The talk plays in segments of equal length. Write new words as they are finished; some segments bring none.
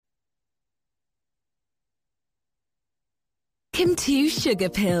Welcome to Sugar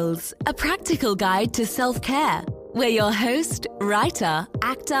Pills, a practical guide to self-care, where your host, writer,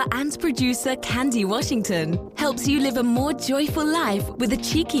 actor, and producer Candy Washington helps you live a more joyful life with a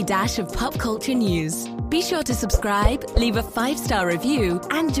cheeky dash of pop culture news. Be sure to subscribe, leave a 5-star review,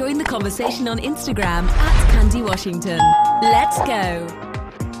 and join the conversation on Instagram at Candy Washington. Let's go.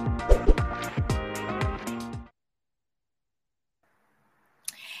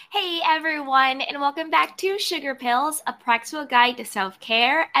 Hey everyone, and welcome back to Sugar Pills, a practical guide to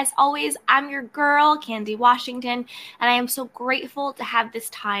self-care. As always, I'm your girl, Candy Washington, and I am so grateful to have this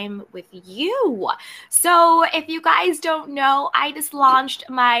time with you. So if you guys don't know, I just launched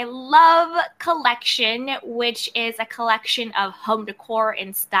my Love Collection, which is a collection of home decor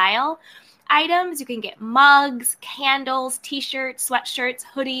and style items. You can get mugs, candles, t-shirts, sweatshirts,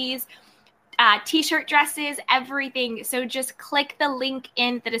 hoodies, t-shirt dresses, everything. So just click the link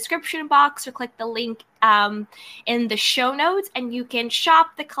in the description box or click the link in the show notes and you can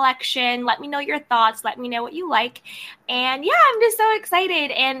shop the collection. Let me know your thoughts. Let me know what you like. And yeah, I'm just so excited.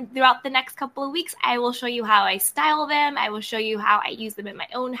 And throughout the next couple of weeks, I will show you how I style them. I will show you how I use them in my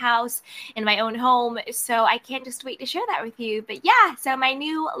own house, in my own home. So I can't just wait to share that with you. But yeah, so my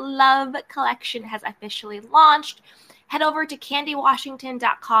new Love Collection has officially launched. Head over to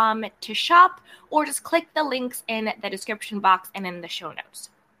candywashington.com to shop or just click the links in the description box and in the show notes.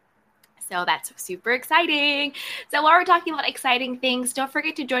 So that's super exciting. So while we're talking about exciting things, don't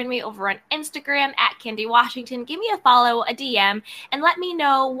forget to join me over on Instagram at Candy Washington. Give me a follow, a DM, and let me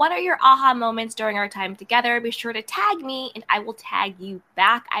know what are your aha moments during our time together. Be sure to tag me and I will tag you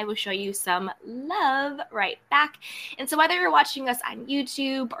back. I will show you some love right back. And so whether you're watching us on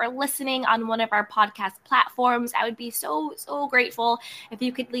YouTube or listening on one of our podcast platforms, I would be so grateful if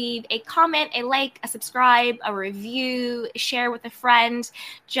you could leave a comment, a like, a subscribe, a review, share with a friend.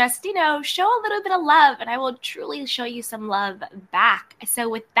 Just, show a little bit of love and I will truly show you some love back. So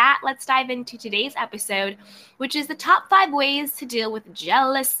with that, let's dive into today's episode, which is the top 5 ways to deal with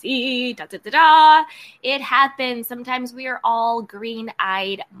jealousy. It happens. Sometimes we are all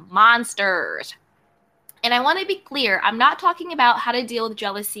green-eyed monsters. And I want to be clear, I'm not talking about how to deal with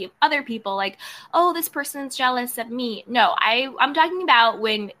jealousy of other people, like, oh, this person's jealous of me. No, I'm talking about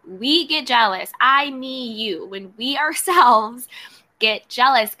when we get jealous, me, you, when we ourselves get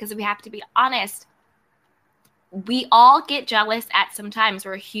jealous, because we have to be honest. We all get jealous at some times.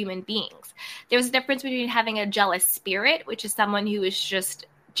 We're human beings. There's a difference between having a jealous spirit, which is someone who is just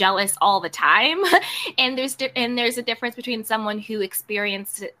jealous all the time, and there's a difference between someone who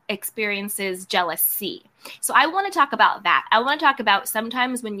experiences jealousy. So I want to talk about that. I want to talk about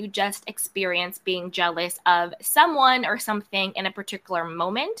sometimes when you just experience being jealous of someone or something in a particular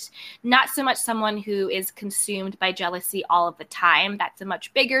moment, not so much someone who is consumed by jealousy all of the time. That's a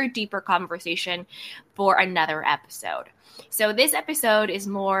much bigger, deeper conversation for another episode. So this episode is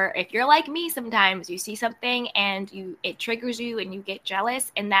more, if you're like me, sometimes you see something and it triggers you and you get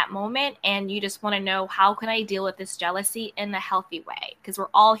jealous in that moment and you just want to know, how can I deal with this jealousy in a healthy way? Because we're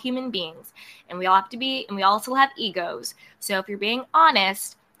all human beings and we also have egos. So if you're being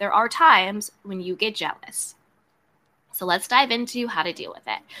honest, there are times when you get jealous. So let's dive into how to deal with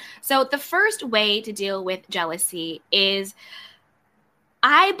it. So the first way to deal with jealousy is,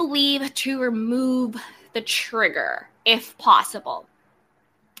 I believe, to remove the trigger if possible.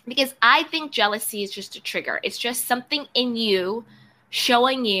 Because I think jealousy is just a trigger. It's just something in you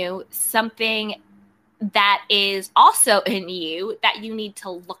showing you something that is also in you that you need to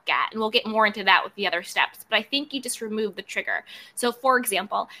look at. And we'll get more into that with the other steps. But I think you just remove the trigger. So for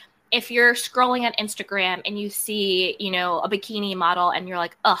example, if you're scrolling on Instagram and you see, a bikini model and you're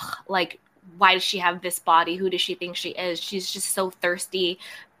like, ugh, like, why does she have this body? Who does she think she is? She's just so thirsty,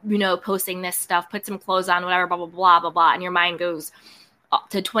 posting this stuff, put some clothes on, whatever, blah, blah, blah, blah, blah. And your mind goes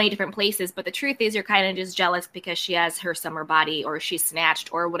to 20 different places. But the truth is you're kind of just jealous because she has her summer body or she's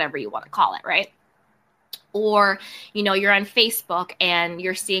snatched or whatever you want to call it, right? Or, you're on Facebook and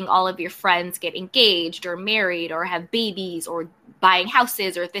you're seeing all of your friends get engaged or married or have babies or buying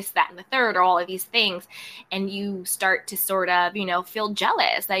houses or this, that, and the third, or all of these things. And you start to sort of, feel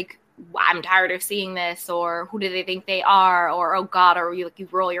jealous. Like, I'm tired of seeing this, or who do they think they are? Or, oh God, or you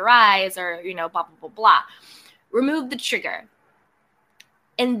roll your eyes, or, blah, blah, blah, blah. Remove the trigger.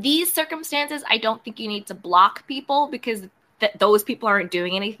 In these circumstances, I don't think you need to block people because those people aren't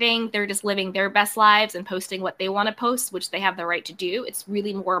doing anything. They're just living their best lives and posting what they want to post, which they have the right to do. It's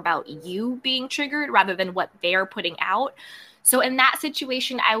really more about you being triggered rather than what they're putting out. So in that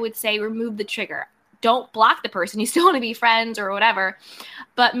situation, I would say remove the trigger. Don't block the person. You still want to be friends or whatever,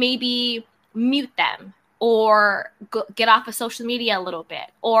 but maybe mute them or get off of social media a little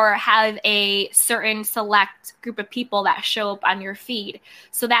bit, or have a certain select group of people that show up on your feed.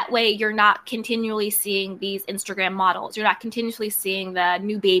 So that way you're not continually seeing these Instagram models. You're not continuously seeing the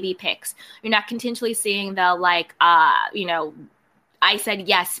new baby pics. You're not continually seeing the I said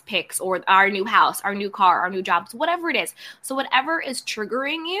yes pics, or our new house, our new car, our new jobs, whatever it is. So whatever is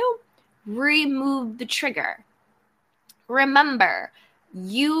triggering you, remove the trigger. Remember,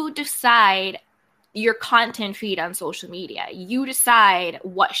 you decide your content feed on social media. You decide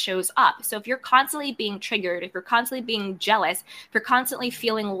what shows up. So if you're constantly being triggered, if you're constantly being jealous, if you're constantly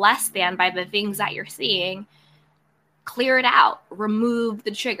feeling less than by the things that you're seeing, clear it out, remove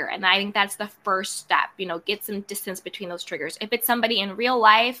the trigger. And I think that's the first step, get some distance between those triggers. If it's somebody in real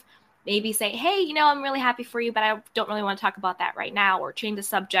life, maybe say, hey, I'm really happy for you, but I don't really want to talk about that right now, or change the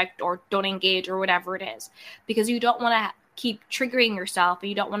subject, or don't engage, or whatever it is, because you don't want to keep triggering yourself, and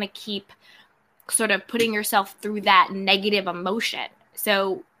you don't want to keep sort of putting yourself through that negative emotion.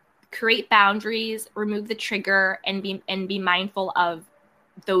 So create boundaries, remove the trigger, and be mindful of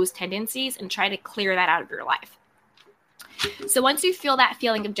those tendencies, and try to clear that out of your life. So once you feel that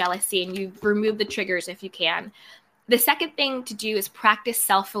feeling of jealousy and you've removed the triggers if you can, the second thing to do is practice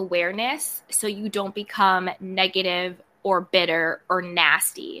self-awareness so you don't become negative or bitter or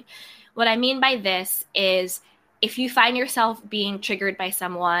nasty. What I mean by this is, if you find yourself being triggered by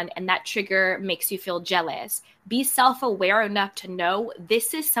someone and that trigger makes you feel jealous, be self-aware enough to know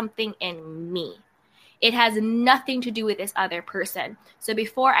this is something in me. It has nothing to do with this other person. So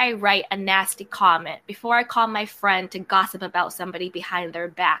before I write a nasty comment, before I call my friend to gossip about somebody behind their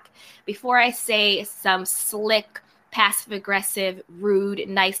back, before I say some slick, passive-aggressive, rude,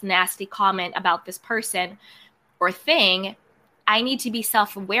 nice, nasty comment about this person or thing, I need to be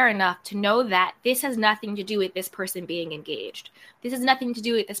self-aware enough to know that this has nothing to do with this person being engaged. This has nothing to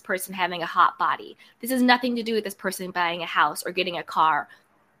do with this person having a hot body. This has nothing to do with this person buying a house or getting a car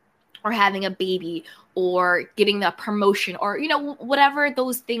or having a baby or getting a promotion or, whatever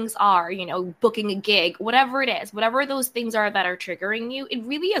those things are, booking a gig, whatever it is, whatever those things are that are triggering you, it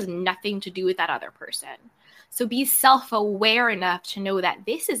really has nothing to do with that other person. So be self-aware enough to know that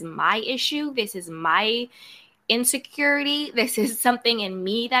this is my issue. This is my insecurity. This is something in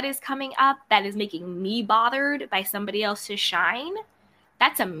me that is coming up that is making me bothered by somebody else's shine.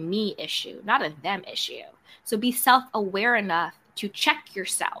 That's a me issue, not a them issue. So be self-aware enough to check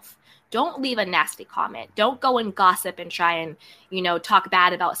yourself. Don't leave a nasty comment. Don't go and gossip and try and, talk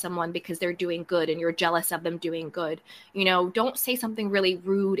bad about someone because they're doing good and you're jealous of them doing good. Don't say something really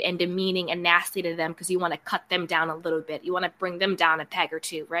rude and demeaning and nasty to them because you want to cut them down a little bit. You want to bring them down a peg or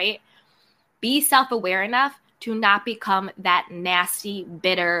two, right? Be self-aware enough to not become that nasty,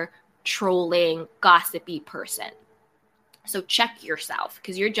 bitter, trolling, gossipy person. So check yourself,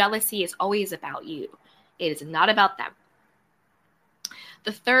 because your jealousy is always about you. It is not about them.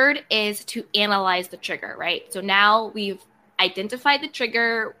 The third is to analyze the trigger, right? So now we've identified the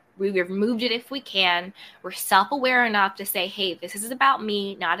trigger. We've removed it if we can. We're self-aware enough to say, hey, this is about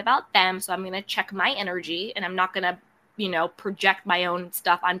me, not about them. So I'm going to check my energy, and I'm not going to, project my own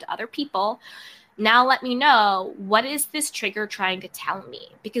stuff onto other people. Now let me know, what is this trigger trying to tell me?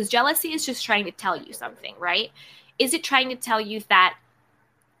 Because jealousy is just trying to tell you something, right? Is it trying to tell you that,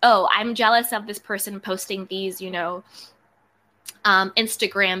 oh, I'm jealous of this person posting these,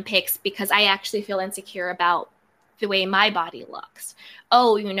 Instagram pics because I actually feel insecure about the way my body looks.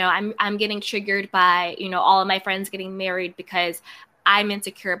 Oh, I'm getting triggered by, all of my friends getting married because I'm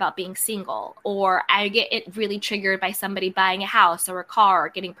insecure about being single, or I get it really triggered by somebody buying a house or a car or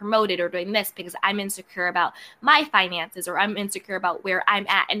getting promoted or doing this because I'm insecure about my finances, or I'm insecure about where I'm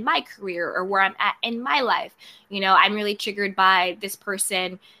at in my career or where I'm at in my life. I'm really triggered by this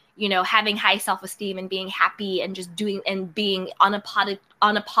person, having high self-esteem and being happy and just doing and being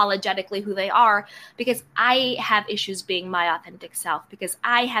unapologetically who they are, because I have issues being my authentic self, because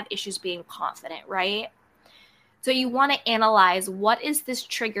I have issues being confident, right? So you want to analyze, what is this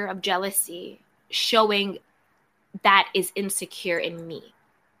trigger of jealousy showing that is insecure in me?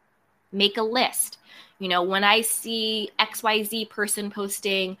 Make a list. When I see XYZ person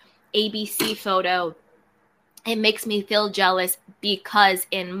posting ABC photo, it makes me feel jealous because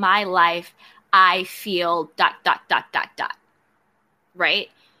in my life, I feel ... right?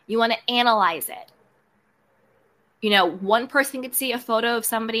 You want to analyze it. One person could see a photo of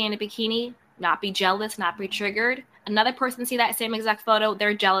somebody in a bikini, not be jealous, not be triggered. Another person see that same exact photo,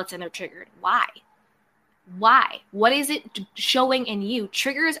 they're jealous and they're triggered. Why? What is it showing in you?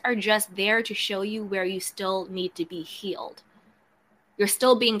 Triggers are just there to show you where you still need to be healed. You're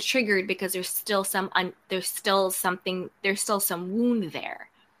still being triggered because there's still some wound there.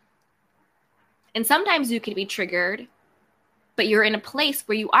 And sometimes you can be triggered, but you're in a place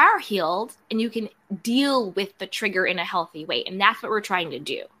where you are healed and you can deal with the trigger in a healthy way. And that's what we're trying to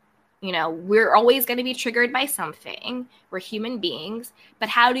do. You know, we're always going to be triggered by something. We're human beings. But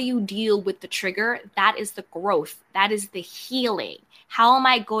how do you deal with the trigger? That is the growth. That is the healing. How am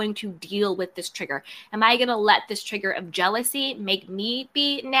I going to deal with this trigger? Am I going to let this trigger of jealousy make me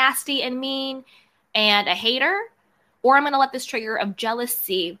be nasty and mean and a hater? Or I'm going to let this trigger of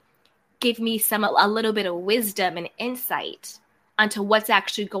jealousy give me a little bit of wisdom and insight onto what's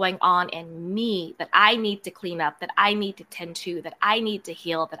actually going on in me that I need to clean up, that I need to tend to, that I need to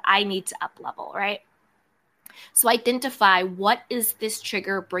heal, that I need to up level, right? So identify, what is this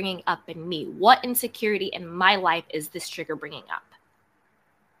trigger bringing up in me? What insecurity in my life is this trigger bringing up?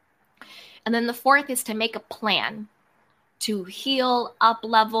 And then the fourth is to make a plan to heal, up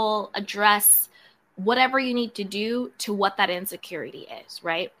level, address whatever you need to do to what that insecurity is,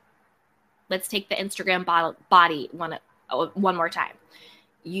 right? Let's take the Instagram body one more time.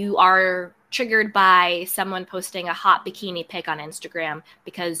 You are triggered by someone posting a hot bikini pic on Instagram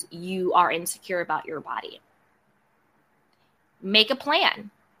because you are insecure about your body. Make a plan.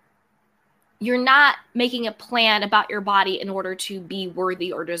 You're not making a plan about your body in order to be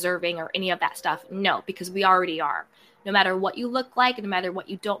worthy or deserving or any of that stuff. No, because we already are. No matter what you look like, no matter what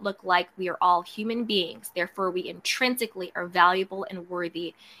you don't look like, we are all human beings. Therefore, we intrinsically are valuable and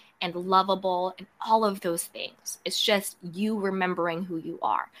worthy and lovable and all of those things. It's just you remembering who you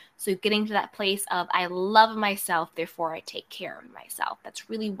are. So getting to that place of, I love myself, therefore I take care of myself. That's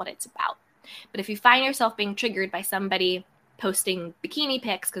really what it's about. But if you find yourself being triggered by somebody posting bikini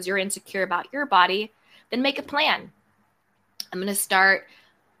pics because you're insecure about your body, then make a plan. I'm going to start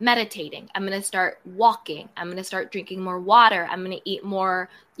meditating. I'm going to start walking. I'm going to start drinking more water. I'm going to eat more,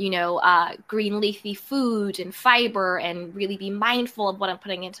 green leafy food and fiber and really be mindful of what I'm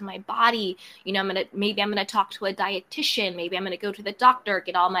putting into my body. Maybe I'm going to talk to a dietitian. Maybe I'm going to go to the doctor,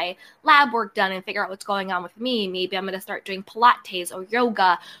 get all my lab work done and figure out what's going on with me. Maybe I'm going to start doing Pilates or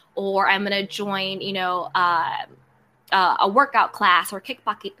yoga, or I'm going to join, a workout class or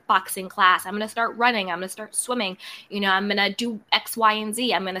kickboxing class. I'm going to start running. I'm going to start swimming. I'm going to do X, Y, and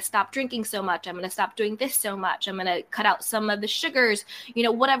Z. I'm going to stop drinking so much. I'm going to stop doing this so much. I'm going to cut out some of the sugars,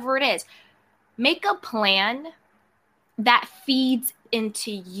 whatever it is. Make a plan that feeds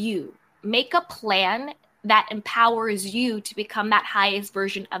into you. Make a plan that empowers you to become that highest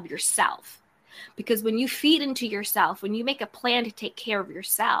version of yourself. Because when you feed into yourself, when you make a plan to take care of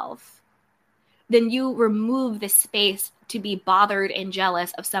yourself, then you remove the space to be bothered and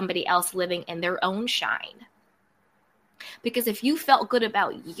jealous of somebody else living in their own shine. Because if you felt good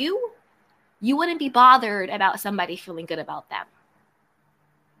about you, you wouldn't be bothered about somebody feeling good about them.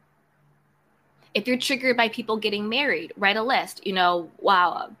 If you're triggered by people getting married, write a list.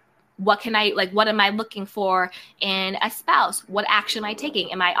 Wow, what am I looking for in a spouse? What action am I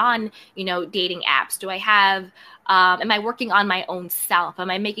taking? Am I on, dating apps? Do I have, am I working on my own self? Am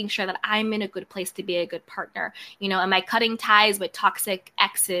I making sure that I'm in a good place to be a good partner? Am I cutting ties with toxic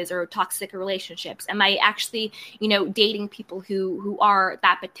exes or toxic relationships? Am I actually, dating people who are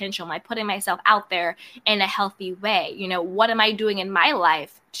that potential? Am I putting myself out there in a healthy way? What am I doing in my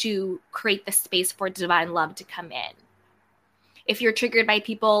life to create the space for divine love to come in? If you're triggered by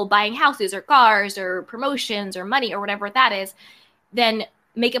people buying houses or cars or promotions or money or whatever that is, then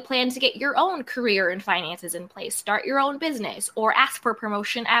make a plan to get your own career and finances in place. Start your own business or ask for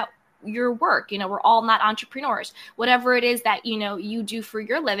promotion at your work. We're all not entrepreneurs. Whatever it is that, you do for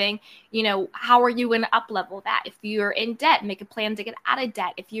your living, how are you going to up level that? If you're in debt, make a plan to get out of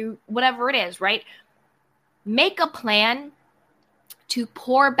debt. Whatever it is, right? Make a plan to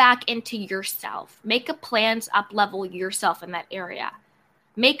pour back into yourself. Make a plan to up-level yourself in that area.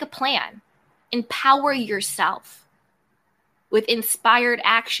 Make a plan. Empower yourself with inspired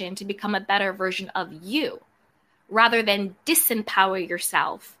action to become a better version of you, rather than disempower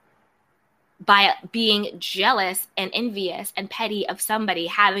yourself by being jealous and envious and petty of somebody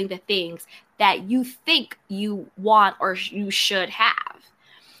having the things that you think you want or you should have.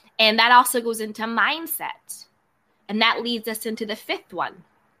 And that also goes into mindset. And that leads us into the fifth one.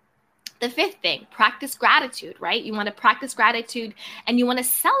 The fifth thing, practice gratitude, right? You want to practice gratitude and you want to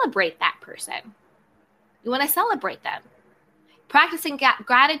celebrate that person. You want to celebrate them. Practicing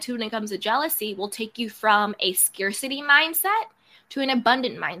gratitude when it comes to jealousy will take you from a scarcity mindset to an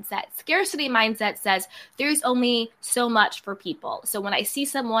abundant mindset. Scarcity mindset says there's only so much for people. So when I see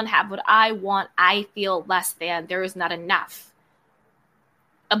someone have what I want, I feel less than. There is not enough.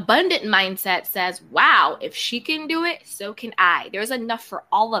 Abundant mindset says, wow, if she can do it, so can I. There's enough for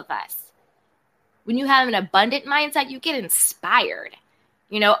all of us. When you have an abundant mindset, you get inspired.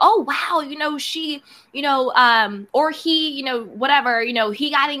 Oh, wow, she, or he, whatever, he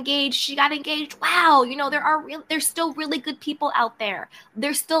got engaged, she got engaged. Wow, there's still really good people out there.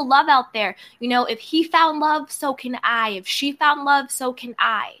 There's still love out there. If he found love, so can I. If she found love, so can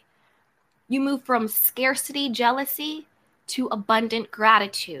I. You move from scarcity, jealousy, to abundant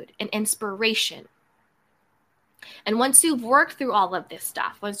gratitude and inspiration. And once you've worked through all of this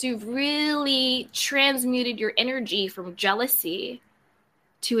stuff, once you've really transmuted your energy from jealousy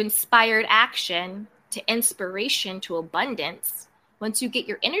to inspired action, to inspiration, to abundance, once you get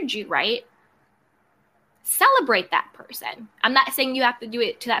your energy right, celebrate that person. I'm not saying you have to do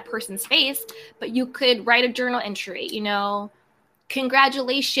it to that person's face, but you could write a journal entry,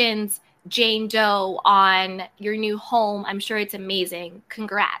 congratulations, Jane Doe, on your new home. I'm sure it's amazing.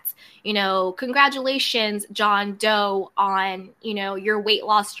 Congrats. Congratulations, John Doe, on, your weight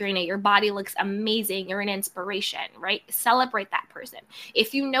loss journey. Your body looks amazing. You're an inspiration, right? Celebrate that person.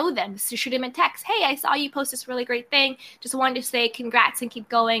 If you know them, so shoot them a text. Hey, I saw you post this really great thing. Just wanted to say congrats and keep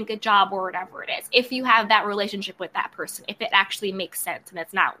going. Good job, or whatever it is. If you have that relationship with that person, if it actually makes sense and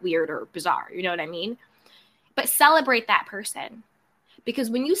it's not weird or bizarre, you know what I mean? But celebrate that person.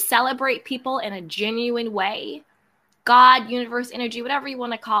 Because when you celebrate people in a genuine way, God, universe, energy, whatever you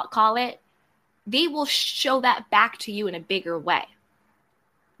want to call it, they will show that back to you in a bigger way.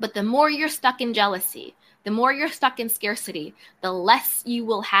 But the more you're stuck in jealousy, the more you're stuck in scarcity, the less you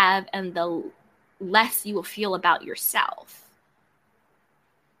will have and the less you will feel about yourself.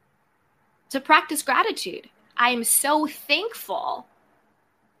 So practice gratitude. I am so thankful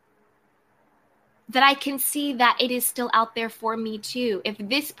that I can see that it is still out there for me too. If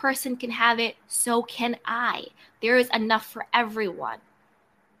this person can have it, so can I. There is enough for everyone.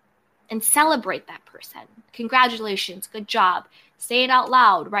 And celebrate that person. Congratulations, good job. Say it out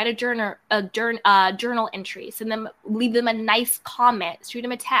loud. Write a journal entry. Leave them a nice comment. Shoot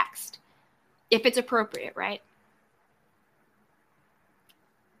them a text, if it's appropriate, right?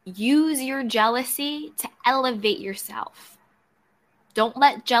 Use your jealousy to elevate yourself. Don't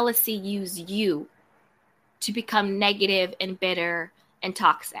let jealousy use you to become negative and bitter and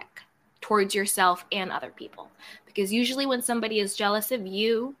toxic towards yourself and other people. Because usually when somebody is jealous of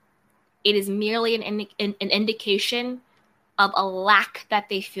you, it is merely an indication of a lack that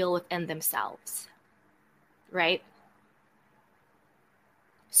they feel within themselves, right?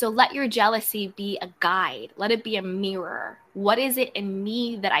 So let your jealousy be a guide. Let it be a mirror. What is it in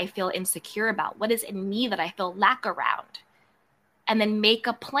me that I feel insecure about? What is in me that I feel lack around? And then make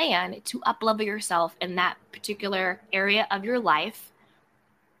a plan to up-level yourself in that particular area of your life.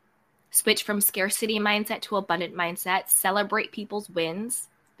 Switch from scarcity mindset to abundant mindset. Celebrate people's wins.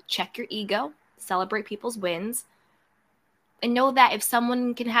 Check your ego. Celebrate people's wins. And know that if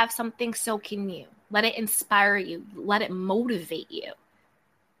someone can have something, so can you. Let it inspire you. Let it motivate you.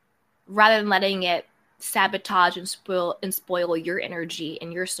 Rather than letting it sabotage and spoil your energy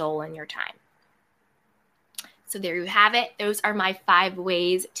and your soul and your time. So there you have it. Those are my 5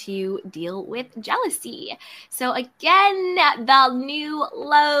 ways to deal with jealousy. So again, the new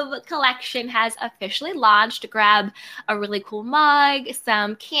Love collection has officially launched. Grab a really cool mug,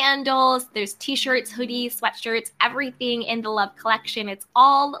 some candles. There's t-shirts, hoodies, sweatshirts, everything in the Love collection. It's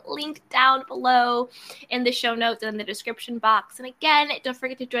all linked down below in the show notes and in the description box. And again, don't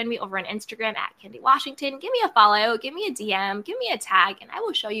forget to join me over on Instagram at Candy Washington. Give me a follow, give me a DM, give me a tag, and I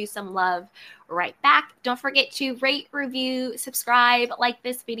will show you some love right back. Don't forget to rate, review, subscribe, like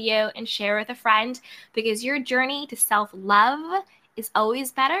this video, and share with a friend, because your journey to self-love is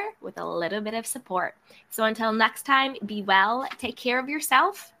always better with a little bit of support. So until next time, be well, take care of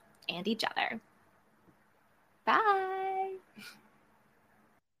yourself and each other. Bye.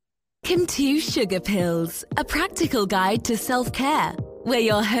 Welcome to Sugar Pills, a practical guide to self-care, where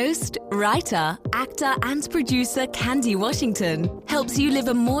your host, writer, actor, and producer Candy Washington helps you live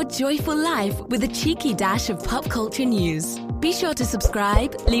a more joyful life with a cheeky dash of pop culture news. Be sure to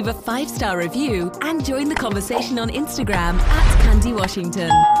subscribe, leave a 5-star review, and join the conversation on Instagram at Candy Washington.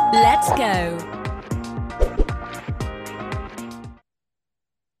 Let's go.